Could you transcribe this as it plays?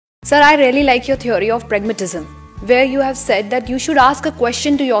Sir, I really like your theory of pragmatism, where you have said that you should ask a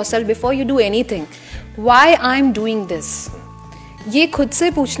question to yourself before you do anything. Why I'm doing this? ये खुद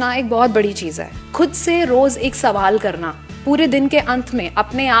से पूछना एक बहुत बड़ी चीज़ है. खुद से रोज एक सवाल करना, पूरे दिन के अंत में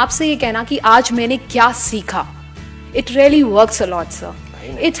अपने आप से ये कहना कि आज मैंने क्या सीखा. It really works a lot, sir.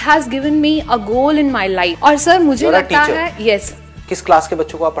 It has given me a goal in my life. और सर मुझे लगता है, yes. किस क्लास के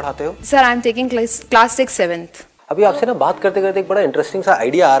बच्चों को आप पढ़ाते हो? Sir, I'm taking class 6, 7th. अभी आपसे ना बात करते करते एक बड़ा इंटरेस्टिंग सा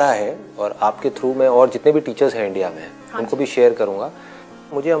आइडिया आ रहा है और आपके थ्रू में और जितने भी टीचर्स हैं इंडिया में उनको भी शेयर करूंगा.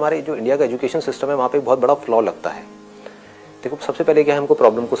 मुझे हमारे जो इंडिया का एजुकेशन सिस्टम है वहाँ पे एक बहुत बड़ा फ्लॉ लगता है. देखो सबसे पहले क्या है, हमको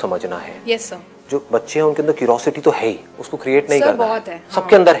प्रॉब्लम को समझना है. Yes sir. जो बच्चे हैं उनके अंदर क्यूरियोसिटी तो है ही, उसको क्रिएट नहीं करना बहुत है.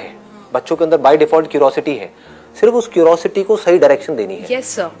 सबके अंदर है. बच्चों के अंदर बाय डिफॉल्ट क्यूरियोसिटी है, सिर्फ उस क्यूरियोसिटी को सही डायरेक्शन देनी है.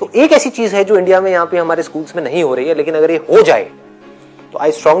 Yes sir. तो एक ऐसी चीज है जो इंडिया में यहाँ पे हमारे स्कूल्स में नहीं हो रही है, लेकिन अगर ये हो जाए तो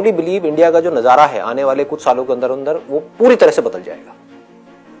आई स्ट्रांगली बिलीव इंडिया का जो नजारा है आने वाले कुछ सालों के अंदर अंदर वो पूरी तरह से बदल जाएगा.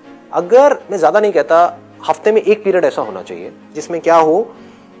 अगर मैं ज्यादा नहीं कहता, हफ्ते में एक पीरियड ऐसा होना चाहिए जिसमें क्या हो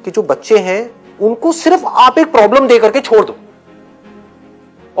कि जो बच्चे हैं उनको सिर्फ आप एक प्रॉब्लम दे करके छोड़ दो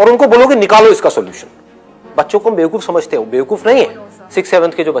और उनको बोलो कि निकालो इसका सॉल्यूशन. बच्चों को हम बेवकूफ समझते हो, बेवकूफ नहीं है. 6,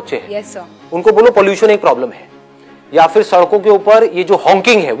 7th के जो बच्चे हैं उनको बोलो पोल्यूशन एक प्रॉब्लम है, या फिर सड़कों के ऊपर ये जो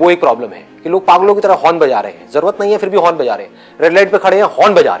हॉन्किंग है वो एक प्रॉब्लम है कि लोग पागलों की तरह हॉर्न बजा रहे हैं. जरूरत नहीं है फिर भी हॉर्न बजा रहे हैं. रेड लाइट पे खड़े हैं,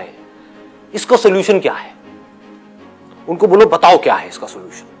 हॉर्न बजा रहे हैं. इसका सोल्यूशन क्या है? उनको बोलो बताओ क्या है इसका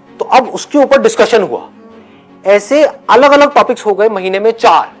सोल्यूशन. तो अब उसके ऊपर डिस्कशन हुआ. ऐसे अलग अलग टॉपिक्स हो गए, महीने में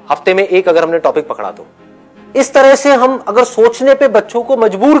 4, हफ्ते में 1 अगर हमने टॉपिक पकड़ा तो. इस तरह से हम अगर सोचने पे बच्चों को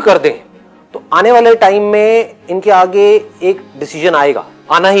मजबूर कर दें तो आने वाले टाइम में इनके आगे एक डिसीजन आएगा,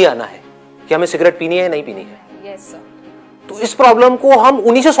 आना ही आना है कि हमें सिगरेट पीनी है या नहीं पीनी है. yes, तो इस प्रॉब्लम को हम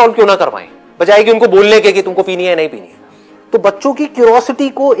उन्हीं से सॉल्व क्यों ना करवाएं, बजाय कि उनको बोलने के कि तुमको पीनी है नहीं पीनी है. तो बच्चों की क्यूरियोसिटी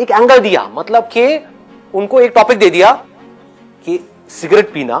को एक एंगल दिया, मतलब कि उनको एक टॉपिक दे दिया कि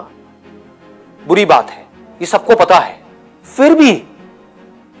सिगरेट पीना बुरी बात है, ये सबको पता है. फिर भी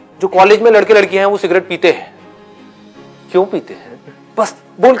जो कॉलेज में लड़के लड़कियां हैं वो सिगरेट पीते हैं. क्यों पीते हैं? बस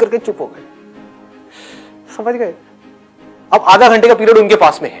बोल करके चुप हो गए. समझ गए? अब आधा घंटे का पीरियड उनके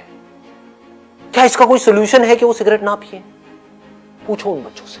पास में है. क्या इसका कोई सोल्यूशन है कि वो सिगरेट ना पिए? पूछो उन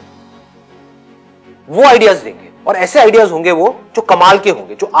बच्चों से, वो आइडियाज देंगे. और ऐसे आइडियाज होंगे वो जो कमाल के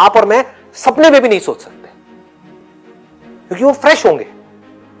होंगे, जो आप और मैं सपने में भी नहीं सोच सकते, क्योंकि वो फ्रेश होंगे,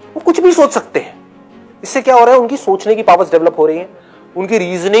 वो कुछ भी सोच सकते हैं. इससे क्या हो रहा है, उनकी सोचने की पावर्स डेवलप हो रही है, उनकी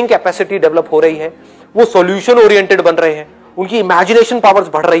रीजनिंग कैपेसिटी डेवलप हो रही है, वो सॉल्यूशन ओरिएंटेड बन रहे हैं, उनकी इमेजिनेशन पावर्स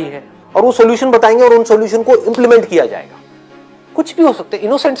बढ़ रही है और वो सॉल्यूशन बताएंगे और उन सॉल्यूशन को इंप्लीमेंट किया जाएगा. कुछ भी हो सकते हैं,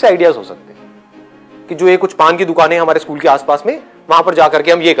 इनोसेंट से आइडियाज हो सकते हैं कि जो ये कुछ पान की दुकानें हमारे स्कूल के आसपास में, वहां पर जाकर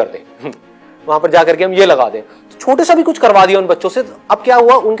के हम ये कर दें, वहां पर जाकर के हम ये लगा दें. तो छोटे सा भी कुछ करवा दिया उन बच्चों से. अब क्या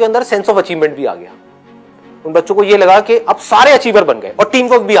हुआ, उनके अंदर सेंस ऑफ अचीवमेंट भी आ गया. उन बच्चों को ये लगा कि अब सारे अचीवर बन गए और टीम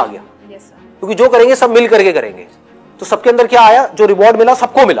वर्क भी आ गया. क्योंकि जो करेंगे सब मिल करके करेंगे. तो सबके अंदर क्या आया, जो रिवॉर्ड मिला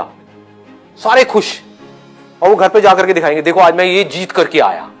सबको मिला, सारे खुश. और वो घर पे जाकर के दिखाएंगे, देखो आज मैं ये जीत करके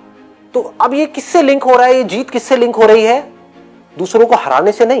आया. तो अब ये किससे लिंक हो रहा है, ये जीत किससे लिंक हो रही है? दूसरों को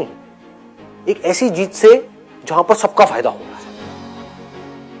हराने से नहीं, एक ऐसी जीत से जहां पर सबका फायदा हो रहा है.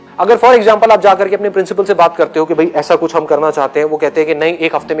 अगर फॉर एग्जांपल आप जाकर के अपने प्रिंसिपल से बात करते हो कि भाई ऐसा कुछ हम करना चाहते हैं, वो कहते हैं कि नहीं,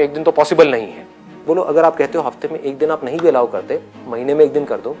 एक हफ्ते में 1 दिन तो पॉसिबल नहीं है. बोलो अगर आप कहते हो हफ्ते में 1 दिन आप नहीं भी अलाउ करते, महीने में 1 दिन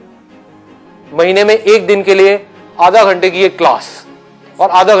कर दो. महीने में 1 दिन के लिए आधा घंटे की एक क्लास और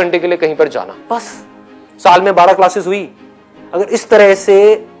आधा घंटे के लिए कहीं पर जाना, बस. साल में 12 क्लासेस हुई. अगर इस तरह से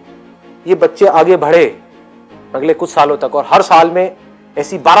ये बच्चे आगे बढ़े अगले कुछ सालों तक, और हर साल में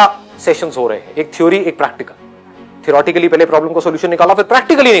ऐसी 12 सेशंस हो रहे हैं, एक थ्योरी एक प्रैक्टिकल. थियोरेटिकली पहले प्रॉब्लम को सॉल्यूशन निकाला, फिर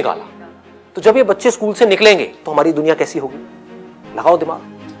प्रैक्टिकली निकाला. तो जब ये बच्चे स्कूल से निकलेंगे तो हमारी दुनिया कैसी होगी? लगाओ दिमाग,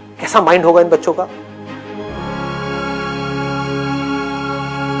 कैसा माइंड होगा इन बच्चों का.